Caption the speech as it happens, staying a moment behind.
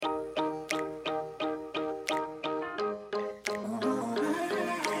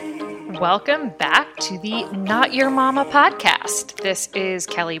Welcome back to the Not Your Mama podcast. This is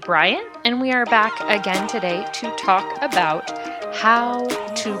Kelly Bryant, and we are back again today to talk about how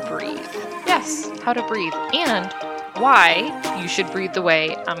to breathe. Yes, how to breathe, and why you should breathe the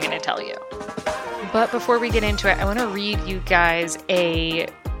way I'm going to tell you. But before we get into it, I want to read you guys a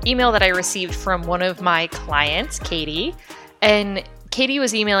email that I received from one of my clients, Katie. And Katie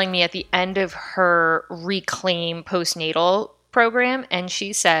was emailing me at the end of her Reclaim postnatal program, and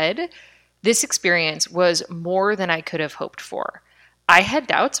she said, "This experience was more than I could have hoped for. I had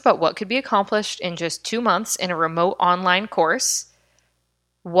doubts about what could be accomplished in just 2 months in a remote online course.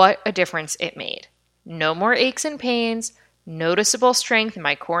 What a difference it made. No more aches and pains, noticeable strength in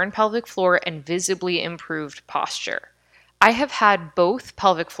my core and pelvic floor, and visibly improved posture. I have had both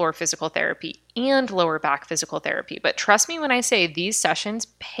pelvic floor physical therapy and lower back physical therapy, but trust me when I say these sessions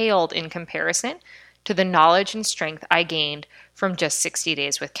paled in comparison to the knowledge and strength I gained from just 60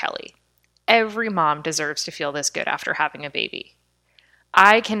 days with Kelly. Every mom deserves to feel this good after having a baby.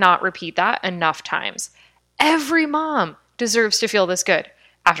 I cannot repeat that enough times. Every mom deserves to feel this good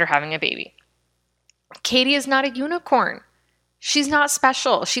after having a baby. Katie is not a unicorn. She's not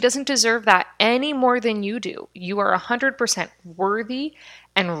special. She doesn't deserve that any more than you do. You are 100% worthy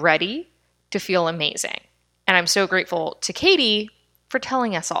and ready to feel amazing. And I'm so grateful to Katie for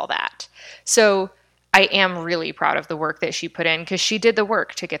telling us all that. So I am really proud of the work that she put in because she did the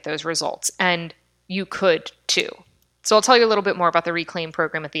work to get those results, and you could too. So I'll tell you a little bit more about the Reclaim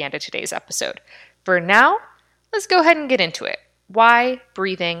program at the end of today's episode. For now, let's go ahead and get into it. Why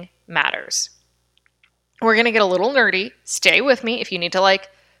breathing matters. We're going to get a little nerdy. Stay with me. If you need to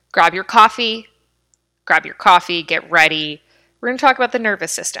grab your coffee, get ready. We're going to talk about the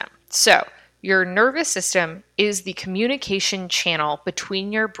nervous system. So your nervous system is the communication channel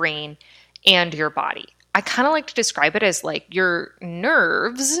between your brain and your body. I kind of like to describe it as your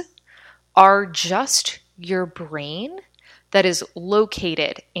nerves are just your brain that is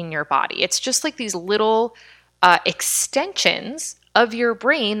located in your body. It's just like these little extensions of your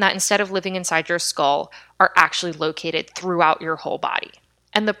brain that instead of living inside your skull are actually located throughout your whole body.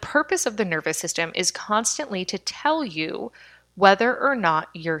 And the purpose of the nervous system is constantly to tell you whether or not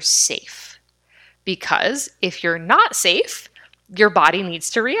you're safe. Because if you're not safe, your body needs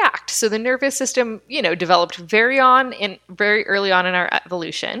to react. So the nervous system, developed very early on in our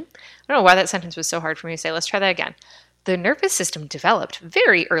evolution. I don't know why that sentence was so hard for me to say. Let's try that again. The nervous system developed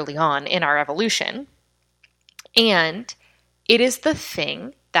very early on in our evolution, and it is the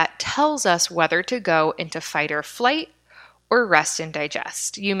thing that tells us whether to go into fight or flight or rest and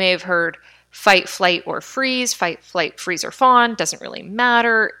digest. You may have heard fight, flight, or freeze. Fight, flight, freeze, or fawn. Doesn't really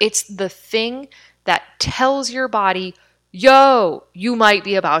matter. It's the thing that tells your body, yo, you might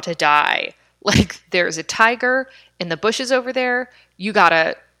be about to die. There's a tiger in the bushes over there. You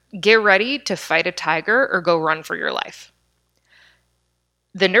gotta get ready to fight a tiger or go run for your life.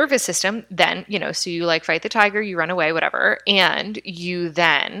 The nervous system then, so you fight the tiger, you run away, whatever, and you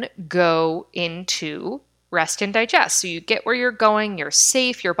then go into rest and digest. So you get where you're going, you're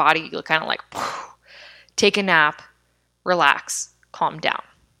safe, your body, you kind of take a nap, relax, calm down.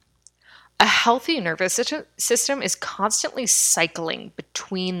 A healthy nervous system is constantly cycling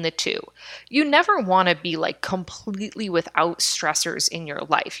between the two. You never want to be completely without stressors in your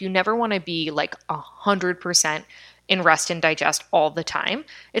life. You never want to be 100% in rest and digest all the time.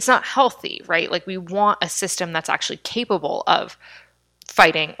 It's not healthy, right? We want a system that's actually capable of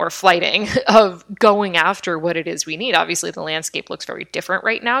fighting or flighting, of going after what it is we need. Obviously, the landscape looks very different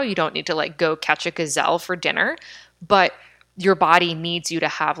right now. You don't need to go catch a gazelle for dinner, but your body needs you to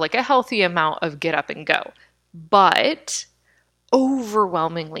have a healthy amount of get up and go. But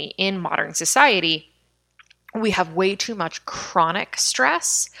overwhelmingly in modern society, we have way too much chronic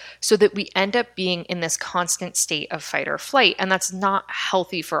stress so that we end up being in this constant state of fight or flight. And that's not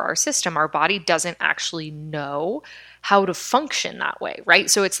healthy for our system. Our body doesn't actually know how to function that way,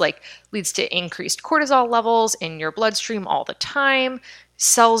 right? So it's leads to increased cortisol levels in your bloodstream all the time.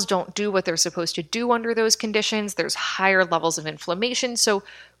 Cells don't do what they're supposed to do under those conditions. There's higher levels of inflammation. So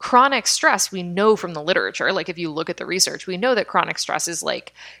chronic stress, we know from the literature, if you look at the research, we know that chronic stress is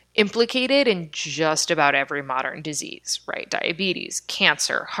implicated in just about every modern disease, right? Diabetes,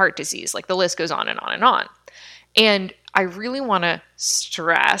 cancer, heart disease, the list goes on and on and on. And I really want to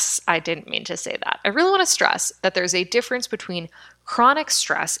stress, I didn't mean to say that. I really want to stress that there's a difference between chronic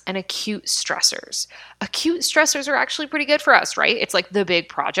stress and acute stressors. Acute stressors are actually pretty good for us, right? It's the big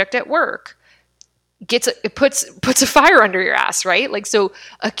project at work. It puts a fire under your ass, right? So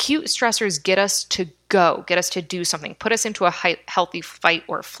acute stressors get us to go, get us to do something, put us into a healthy fight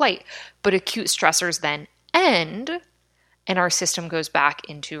or flight. But acute stressors then end, and our system goes back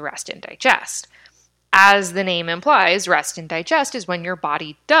into rest and digest. As the name implies, rest and digest is when your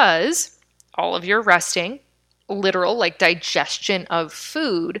body does all of your resting, literal like digestion of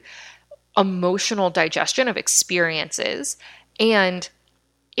food, emotional digestion of experiences, and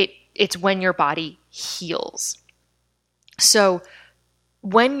it's when your body heals. So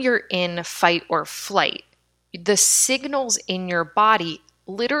when you're in fight or flight, the signals in your body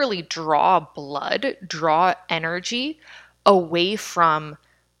literally draw blood, draw energy away from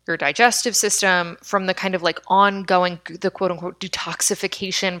your digestive system, from the kind of like ongoing, the quote unquote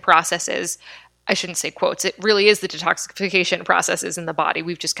detoxification processes. I shouldn't say quotes. It really is the detoxification processes in the body.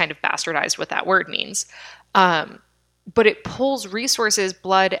 We've just kind of bastardized what that word means. But it pulls resources,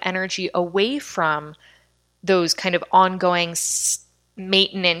 blood, energy away from those kind of ongoing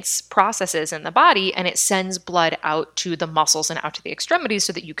maintenance processes in the body, and it sends blood out to the muscles and out to the extremities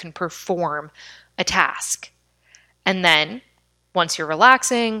so that you can perform a task. And then once you're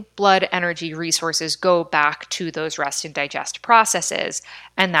relaxing, blood, energy, resources go back to those rest and digest processes,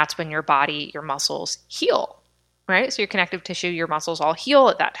 and that's when your body, your muscles heal, right? So your connective tissue, your muscles all heal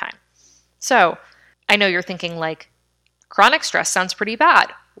at that time. So I know you're thinking like, chronic stress sounds pretty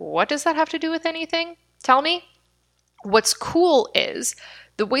bad. What does that have to do with anything? Tell me. What's cool is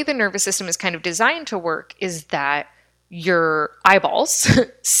the way the nervous system is kind of designed to work is that your eyeballs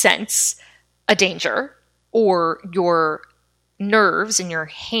sense a danger, or your nerves in your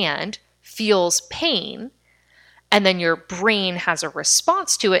hand feels pain, and then your brain has a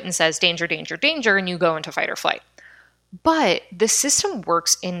response to it and says danger, danger, danger, and you go into fight or flight. But the system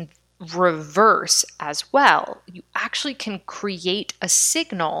works in reverse as well. You actually can create a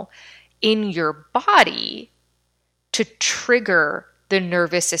signal in your body to trigger the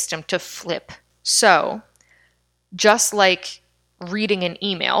nervous system to flip. So just like reading an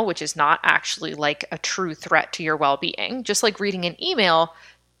email, which is not actually like a true threat to your well-being, just like reading an email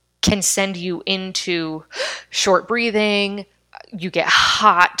can send you into short breathing, you get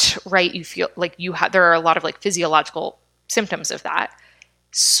hot, right? You feel like there are a lot of like physiological symptoms of that.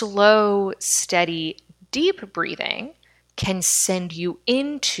 Slow, steady, deep breathing can send you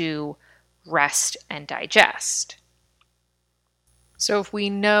into rest and digest. So if we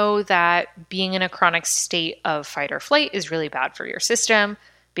know that being in a chronic state of fight or flight is really bad for your system,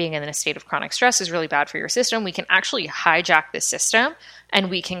 being in a state of chronic stress is really bad for your system, we can actually hijack the system, and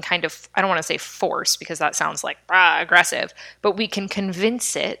we can kind of, I don't want to say force because that sounds like aggressive, but we can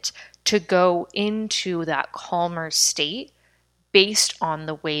convince it to go into that calmer state based on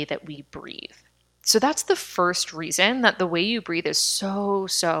the way that we breathe. So that's the first reason that the way you breathe is so,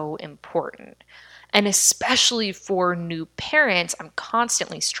 so important. And especially for new parents, I'm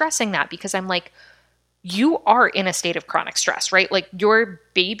constantly stressing that because I'm like, you are in a state of chronic stress, right? Like your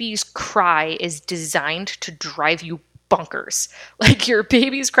baby's cry is designed to drive you bonkers. Like your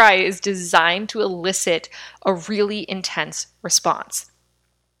baby's cry is designed to elicit a really intense response.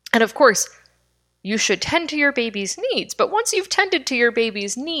 And of course, you should tend to your baby's needs. But once you've tended to your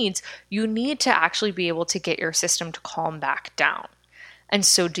baby's needs, you need to actually be able to get your system to calm back down. And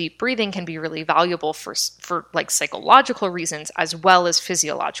so deep breathing can be really valuable for like psychological reasons as well as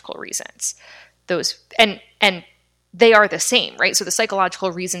physiological reasons. Those and they are the same, right? So the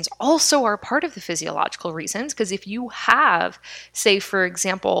psychological reasons also are part of the physiological reasons, because if you have, say, for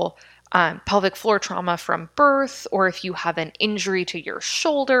example, pelvic floor trauma from birth, or if you have an injury to your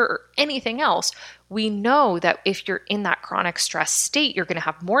shoulder or anything else, we know that if you're in that chronic stress state, you're going to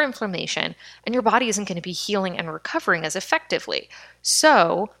have more inflammation and your body isn't going to be healing and recovering as effectively.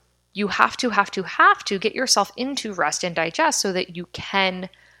 So you have to get yourself into rest and digest so that you can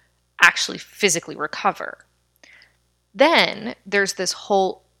actually physically recover. Then there's this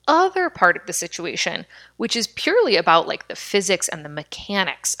whole other part of the situation, which is purely about like the physics and the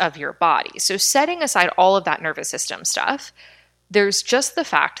mechanics of your body. So setting aside all of that nervous system stuff, there's just the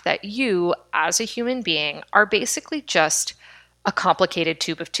fact that you, as a human being, are basically just a complicated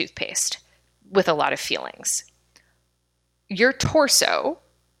tube of toothpaste with a lot of feelings. Your torso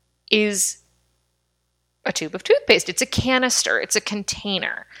is a tube of toothpaste. It's a canister. It's a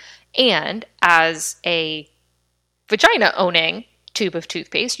container. And as a vagina-owning tube of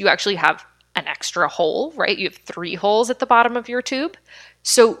toothpaste, you actually have an extra hole, right? You have 3 holes at the bottom of your tube.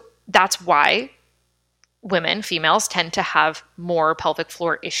 So that's why women, females, tend to have more pelvic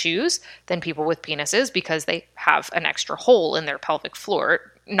floor issues than people with penises, because they have an extra hole in their pelvic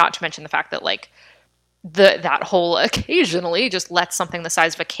floor. Not to mention the fact that like that hole occasionally just lets something the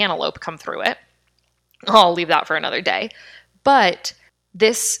size of a cantaloupe come through it. I'll leave that for another day. But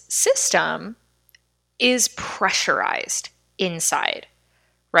this system is pressurized inside,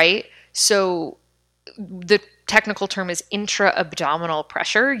 right? So the technical term is intra-abdominal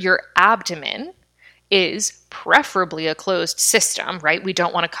pressure. Your abdomen is preferably a closed system, right? We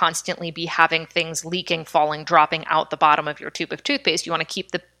don't want to constantly be having things leaking, falling, dropping out the bottom of your tube of toothpaste. You want to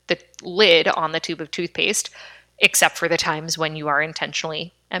keep the lid on the tube of toothpaste, except for the times when you are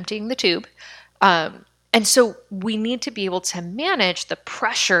intentionally emptying the tube. And so we need to be able to manage the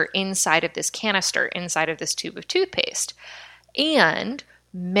pressure inside of this canister, inside of this tube of toothpaste. And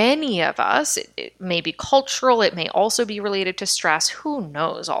many of us, it may be cultural, it may also be related to stress, who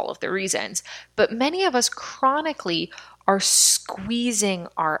knows all of the reasons, but many of us chronically are squeezing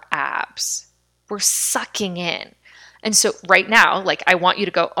our abs. We're sucking in. And so right now, like I want you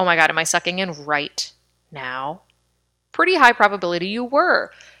to go, oh my God, am I sucking in right now? Pretty high probability you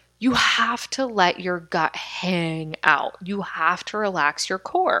were. You have to let your gut hang out. You have to relax your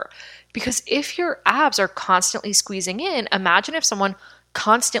core. Because if your abs are constantly squeezing in, imagine if someone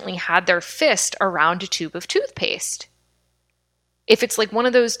constantly had their fist around a tube of toothpaste. If it's like one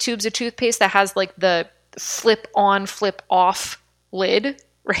of those tubes of toothpaste that has like the flip on, flip off lid,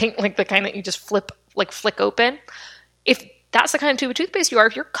 right? Like the kind that you just flick open. If that's the kind of tube of toothpaste you are,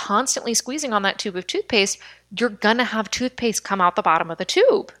 if you're constantly squeezing on that tube of toothpaste, you're going to have toothpaste come out the bottom of the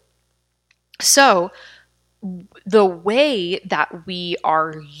tube. So the way that we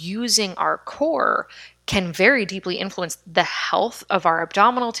are using our core can very deeply influence the health of our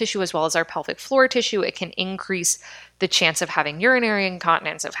abdominal tissue as well as our pelvic floor tissue. It can increase the chance of having urinary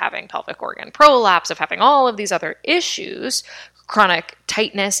incontinence, of having pelvic organ prolapse, of having all of these other issues, chronic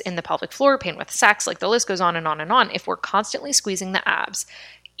tightness in the pelvic floor, pain with sex, like the list goes on and on and on. If we're constantly squeezing the abs,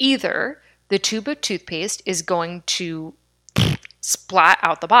 either the tube of toothpaste is going to splat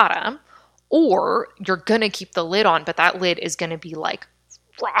out the bottom, or you're going to keep the lid on, but that lid is going to be like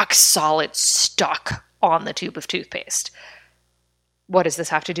rock solid stuck on the tube of toothpaste. What does this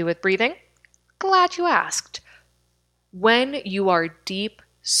have to do with breathing? Glad you asked. When you are deep,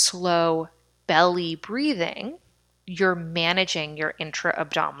 slow belly breathing, you're managing your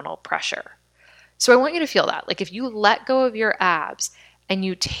intra-abdominal pressure. So I want you to feel that. Like if you let go of your abs and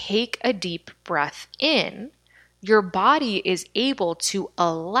you take a deep breath in, your body is able to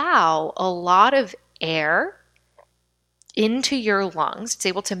allow a lot of air into your lungs. It's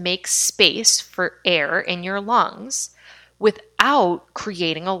able to make space for air in your lungs without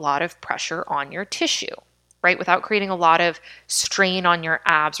creating a lot of pressure on your tissue, right? Without creating a lot of strain on your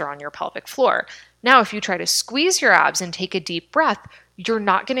abs or on your pelvic floor. Now, if you try to squeeze your abs and take a deep breath, you're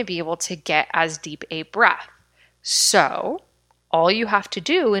not going to be able to get as deep a breath. So all you have to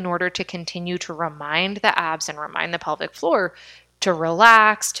do in order to continue to remind the abs and remind the pelvic floor to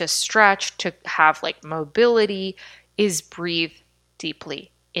relax, to stretch, to have like mobility, is breathe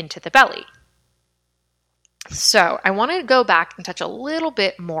deeply into the belly. So I want to go back and touch a little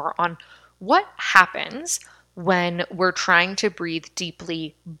bit more on what happens when we're trying to breathe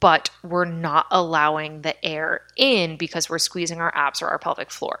deeply, but we're not allowing the air in because we're squeezing our abs or our pelvic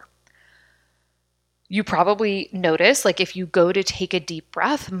floor. You probably notice, like if you go to take a deep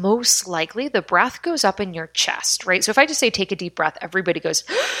breath, most likely the breath goes up in your chest, right? So if I just say take a deep breath, everybody goes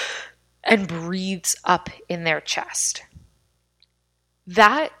and breathes up in their chest.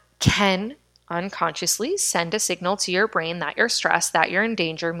 That can unconsciously send a signal to your brain that you're stressed, that you're in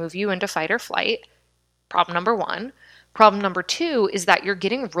danger, move you into fight or flight. Problem number one. Problem number two is that you're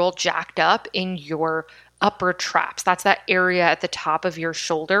getting real jacked up in your upper traps. That's that area at the top of your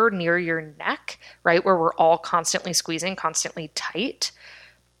shoulder near your neck, right? Where we're all constantly squeezing, constantly tight.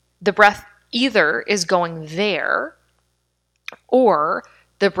 The breath either is going there or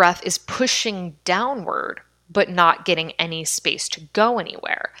the breath is pushing downward, but not getting any space to go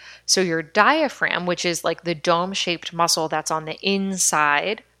anywhere. So your diaphragm, which is like the dome-shaped muscle that's on the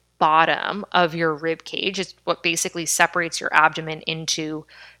inside bottom of your rib cage, is what basically separates your abdomen into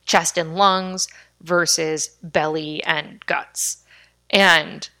chest and lungs versus belly and guts.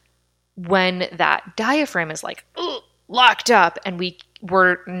 And when that diaphragm is like locked up and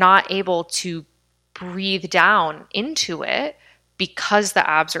we're not able to breathe down into it because the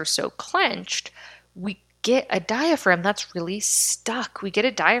abs are so clenched, we get a diaphragm that's really stuck. We get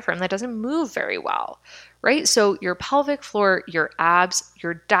a diaphragm that doesn't move very well, right? So your pelvic floor, your abs,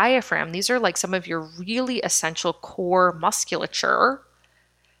 your diaphragm, these are like some of your really essential core musculature.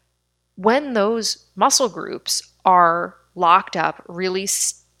 When those muscle groups are locked up, really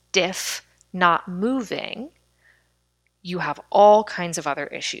stiff, not moving, you have all kinds of other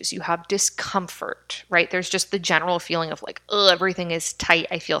issues. You have discomfort, right? There's just the general feeling of like, everything is tight.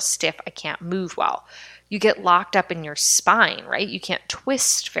 I feel stiff. I can't move well. You get locked up in your spine, right? You can't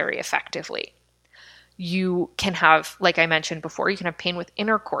twist very effectively. You can have, like I mentioned before, you can have pain with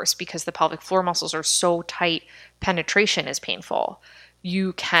intercourse because the pelvic floor muscles are so tight, penetration is painful.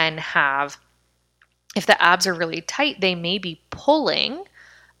 You can have, if the abs are really tight, they may be pulling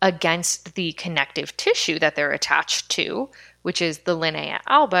against the connective tissue that they're attached to, which is the linea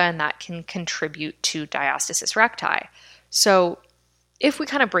alba, and that can contribute to diastasis recti. So if we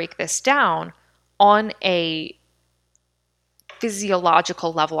kind of break this down on a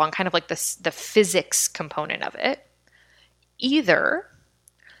physiological level, on kind of like the physics component of it, either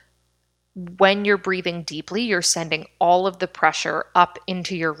when you're breathing deeply, you're sending all of the pressure up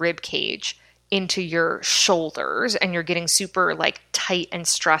into your rib cage, into your shoulders, and you're getting super like tight and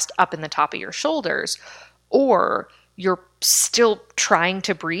stressed up in the top of your shoulders, or you're still trying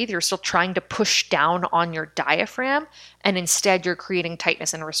to breathe, you're still trying to push down on your diaphragm, and instead you're creating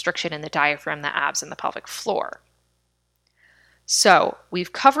tightness and restriction in the diaphragm, the abs, and the pelvic floor. So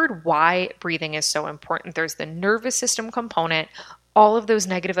we've covered why breathing is so important. There's the nervous system component, all of those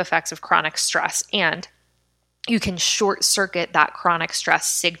negative effects of chronic stress, and you can short circuit that chronic stress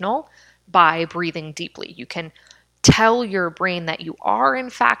signal by breathing deeply. You can tell your brain that you are in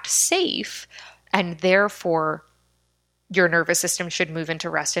fact safe, and therefore your nervous system should move into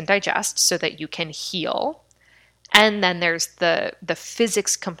rest and digest so that you can heal. And then there's the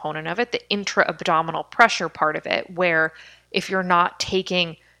physics component of it, the intra-abdominal pressure part of it, where if you're not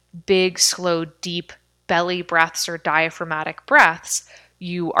taking big, slow, deep belly breaths or diaphragmatic breaths,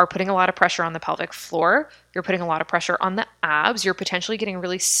 you are putting a lot of pressure on the pelvic floor. You're putting a lot of pressure on the abs. You're potentially getting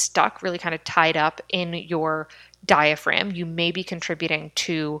really stuck, really kind of tied up in your diaphragm. You may be contributing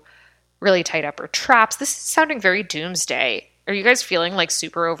to really tight upper traps. This is sounding very doomsday. Are you guys feeling like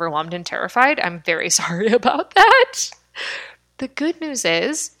super overwhelmed and terrified? I'm very sorry about that. The good news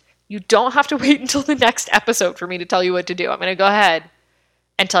is you don't have to wait until the next episode for me to tell you what to do. I'm going to go ahead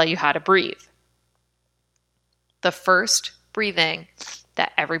and tell you how to breathe. The first breathing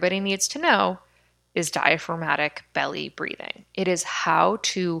that everybody needs to know is diaphragmatic belly breathing. It is how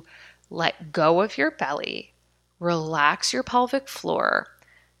to let go of your belly, relax your pelvic floor,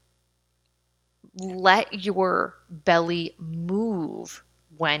 let your belly move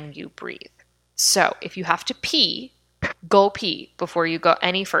when you breathe. So if you have to pee, go pee before you go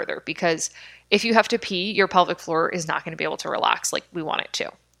any further, because if you have to pee, your pelvic floor is not going to be able to relax like we want it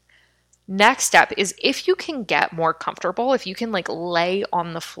to. Next step is if you can get more comfortable, if you can like lay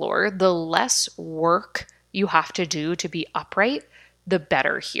on the floor, the less work you have to do to be upright, the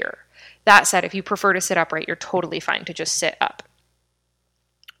better here. That said, if you prefer to sit upright, you're totally fine to just sit up.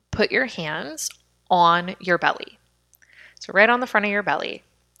 Put your hands on your belly. So right on the front of your belly.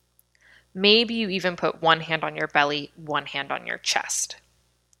 Maybe you even put one hand on your belly, one hand on your chest.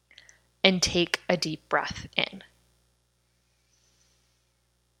 And take a deep breath in.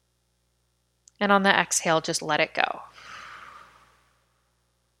 And on the exhale, just let it go.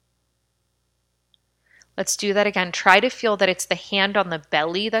 Let's do that again. Try to feel that it's the hand on the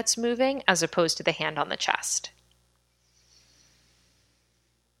belly that's moving as opposed to the hand on the chest.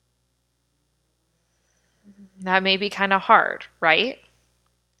 That may be kind of hard, right?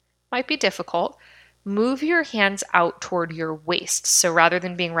 Might be difficult. Move your hands out toward your waist. So rather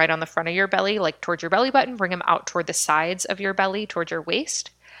than being right on the front of your belly, like towards your belly button, bring them out toward the sides of your belly, towards your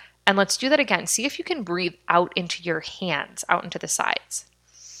waist. And let's do that again. See if you can breathe out into your hands, out into the sides.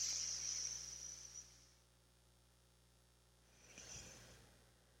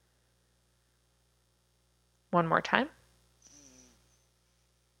 One more time.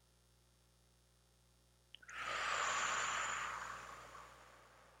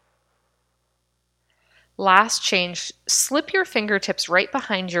 Last change, slip your fingertips right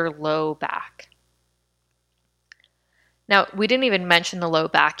behind your low back. Now, we didn't even mention the low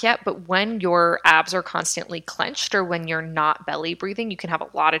back yet, but when your abs are constantly clenched or when you're not belly breathing, you can have a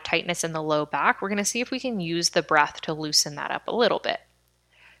lot of tightness in the low back. We're going to see if we can use the breath to loosen that up a little bit.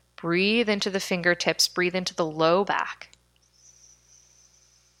 Breathe into the fingertips, breathe into the low back.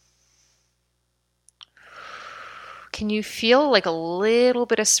 Can you feel like a little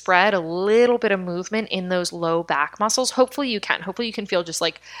bit of spread, a little bit of movement in those low back muscles? Hopefully you can. Hopefully you can feel just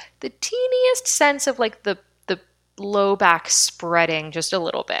like the teeniest sense of like the low back spreading just a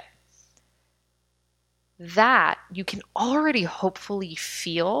little bit. That you can already hopefully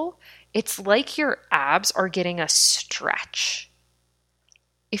feel. It's like your abs are getting a stretch.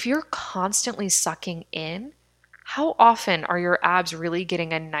 If you're constantly sucking in, how often are your abs really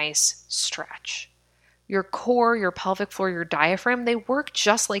getting a nice stretch? Your core, your pelvic floor, your diaphragm, they work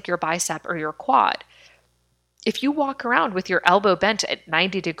just like your bicep or your quad. If you walk around with your elbow bent at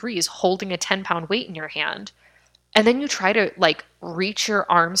 90 degrees holding a 10-pound weight in your hand, and then you try to like reach your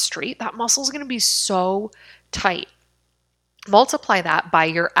arms straight, that muscle is going to be so tight. Multiply that by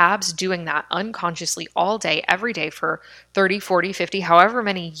your abs doing that unconsciously all day, every day for 30, 40, 50, however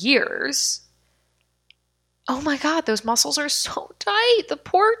many years. Oh my God, those muscles are so tight. The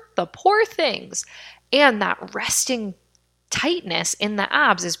poor things. And that resting tightness in the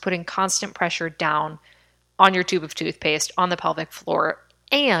abs is putting constant pressure down on your tube of toothpaste, on the pelvic floor,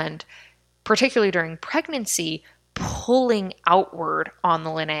 and particularly during pregnancy, pulling outward on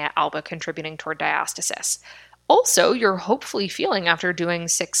the linea alba, contributing toward diastasis. Also, you're hopefully feeling after doing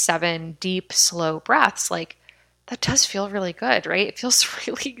 6, 7 deep, slow breaths, like that does feel really good, right? It feels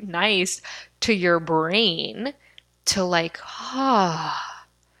really nice to your brain to like,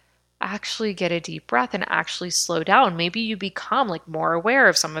 actually get a deep breath and actually slow down. Maybe you become like more aware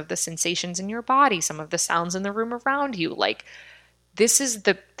of some of the sensations in your body, some of the sounds in the room around you. Like this is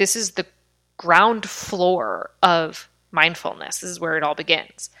the ground floor of mindfulness. This is where it all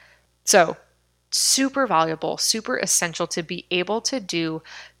begins. So super valuable, super essential to be able to do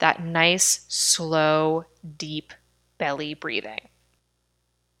that nice, slow, deep belly breathing.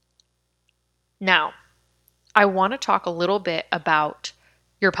 Now, I want to talk a little bit about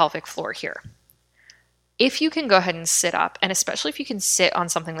your pelvic floor here. If you can go ahead and sit up, and especially if you can sit on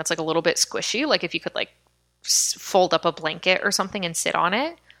something that's like a little bit squishy, like if you could like fold up a blanket or something and sit on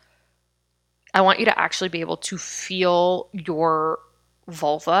it, I want you to actually be able to feel your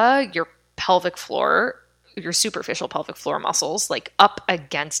vulva, your pelvic floor, your superficial pelvic floor muscles, like up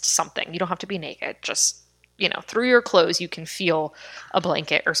against something. You don't have to be naked. Just, through your clothes, you can feel a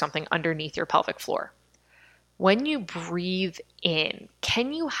blanket or something underneath your pelvic floor. When you breathe in,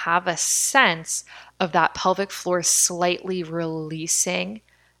 can you have a sense of that pelvic floor slightly releasing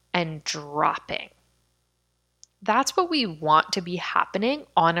and dropping? That's what we want to be happening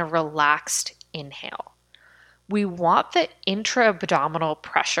on a relaxed inhale. We want the intra-abdominal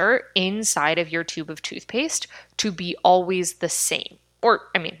pressure inside of your tube of toothpaste to be always the same.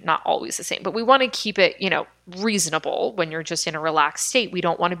 Or, not always the same, but we want to keep it, reasonable when you're just in a relaxed state. We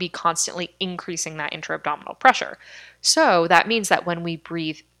don't want to be constantly increasing that intra-abdominal pressure. So that means that when we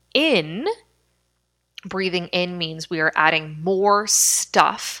breathing in means we are adding more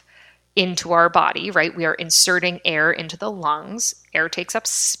stuff into our body, right? We are inserting air into the lungs. Air takes up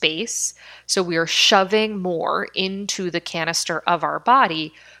space. So we are shoving more into the canister of our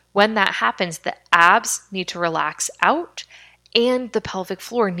body. When that happens, the abs need to relax out and the pelvic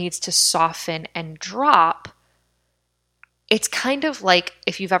floor needs to soften and drop. It's kind of like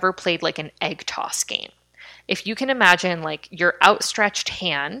if you've ever played like an egg toss game. If you can imagine like your outstretched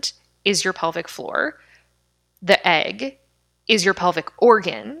hand is your pelvic floor, the egg is your pelvic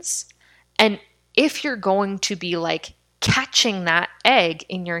organs, and if you're going to be like catching that egg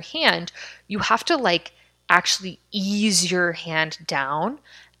in your hand, you have to like actually ease your hand down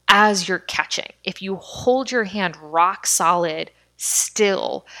as you're catching. If you hold your hand rock solid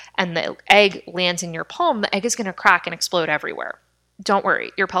still and the egg lands in your palm, the egg is going to crack and explode everywhere. Don't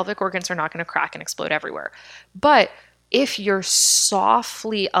worry, your pelvic organs are not going to crack and explode everywhere. But if you're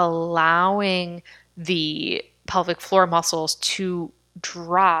softly allowing the pelvic floor muscles to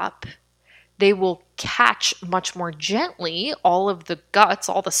drop, they will catch much more gently all of the guts,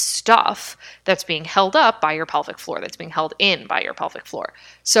 all the stuff that's being held up by your pelvic floor, that's being held in by your pelvic floor.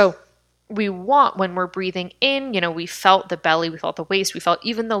 So we want, when we're breathing in, we felt the belly, we felt the waist, we felt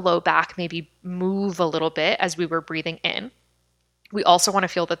even the low back maybe move a little bit as we were breathing in. We also want to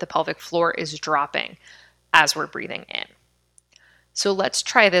feel that the pelvic floor is dropping as we're breathing in. So let's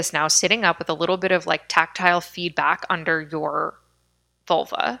try this now, sitting up with a little bit of like tactile feedback under your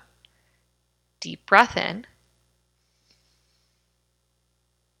vulva. Deep breath in.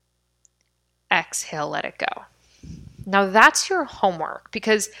 Exhale, let it go. Now that's your homework,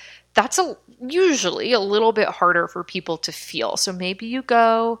 because that's usually a little bit harder for people to feel. So maybe you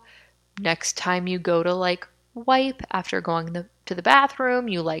go, next time you go to like wipe after going to the bathroom,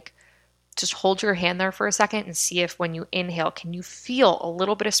 you like just hold your hand there for a second and see if when you inhale, can you feel a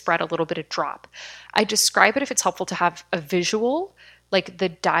little bit of spread, a little bit of drop. I describe it, if it's helpful, to have a visual, like the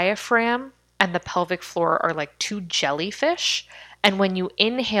diaphragm and the pelvic floor are like two jellyfish. And when you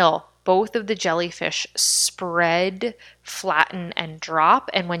inhale, both of the jellyfish spread, flatten, and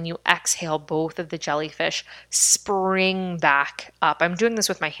drop. And when you exhale, both of the jellyfish spring back up. I'm doing this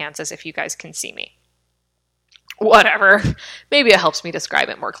with my hands as if you guys can see me. Whatever. Maybe it helps me describe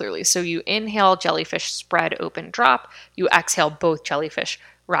it more clearly. So you inhale, jellyfish spread, open, drop. You exhale, both jellyfish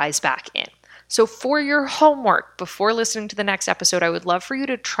rise back in. So for your homework, before listening to the next episode, I would love for you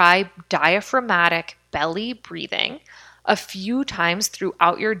to try diaphragmatic belly breathing a few times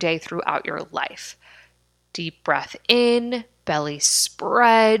throughout your day, throughout your life. Deep breath in, belly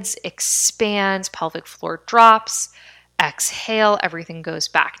spreads, expands, pelvic floor drops. Exhale, everything goes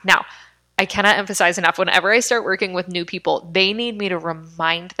back. Now, I cannot emphasize enough, whenever I start working with new people, they need me to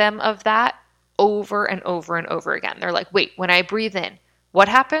remind them of that over and over and over again. They're like, wait, when I breathe in, what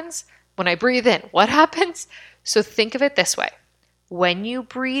happens? When I breathe in, what happens? So think of it this way. When you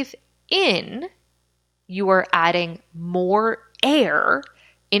breathe in, you are adding more air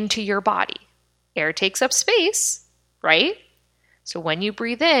into your body. Air takes up space, right? So when you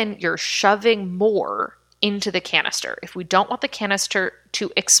breathe in, you're shoving more into the canister. If we don't want the canister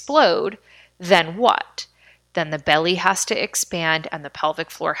to explode, then what? Then the belly has to expand and the pelvic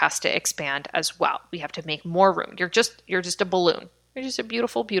floor has to expand as well. We have to make more room. You're just a balloon. You're just a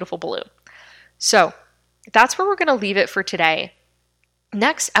beautiful, beautiful balloon. So that's where we're going to leave it for today.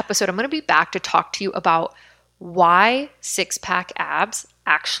 Next episode, I'm going to be back to talk to you about why six-pack abs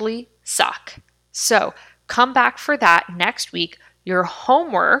actually suck. So come back for that next week. Your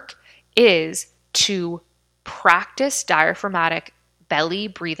homework is to practice diaphragmatic belly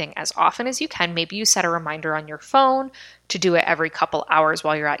breathing as often as you can. Maybe you set a reminder on your phone to do it every couple hours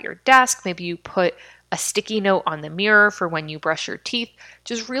while you're at your desk. Maybe you put a sticky note on the mirror for when you brush your teeth.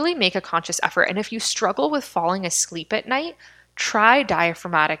 Just really make a conscious effort. And if you struggle with falling asleep at night, try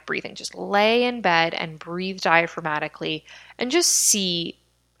diaphragmatic breathing. Just lay in bed and breathe diaphragmatically and just see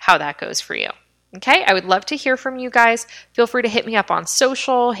how that goes for you. Okay, I would love to hear from you guys. Feel free to hit me up on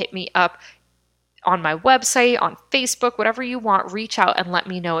social, hit me up on my website, on Facebook, whatever you want. Reach out and let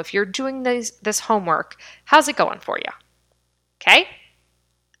me know if you're doing this homework. How's it going for you? Okay,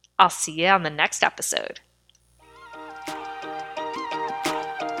 I'll see you on the next episode.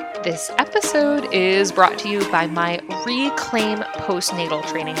 This episode is brought to you by my Reclaim Postnatal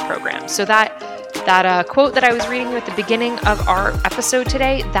Training Program. So that quote that I was reading you at the beginning of our episode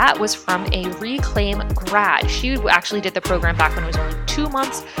today, that was from a Reclaim grad. She actually did the program back when it was only 2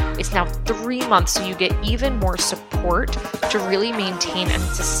 months. It's now 3 months, so you get even more support to really maintain and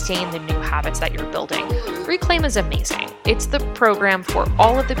sustain the new habits that you're building. Reclaim is amazing. It's the program for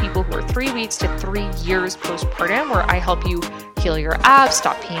all of the people who are 3 weeks to 3 years postpartum, where I help you heal your abs,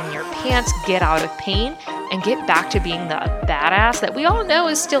 stop peeing your pants, get out of pain, and get back to being the badass that we all know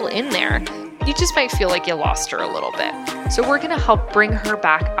is still in there. You just might feel like you lost her a little bit. So we're going to help bring her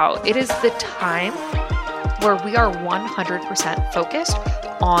back out. It is the time where we are 100% focused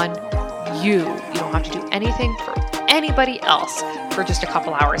on you. You don't have to do anything for anybody else for just a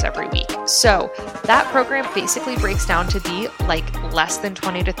couple hours every week. So that program basically breaks down to be like less than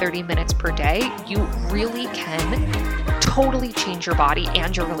 20 to 30 minutes per day. You really can totally change your body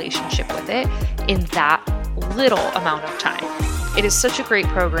and your relationship with it in that little amount of time. It is such a great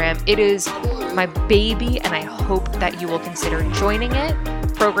program. It is my baby, and I hope that you will consider joining it.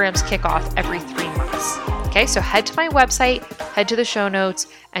 Programs kick off every 3 months. Okay, so head to my website, head to the show notes,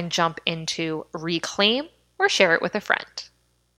 and jump into Reclaim or share it with a friend.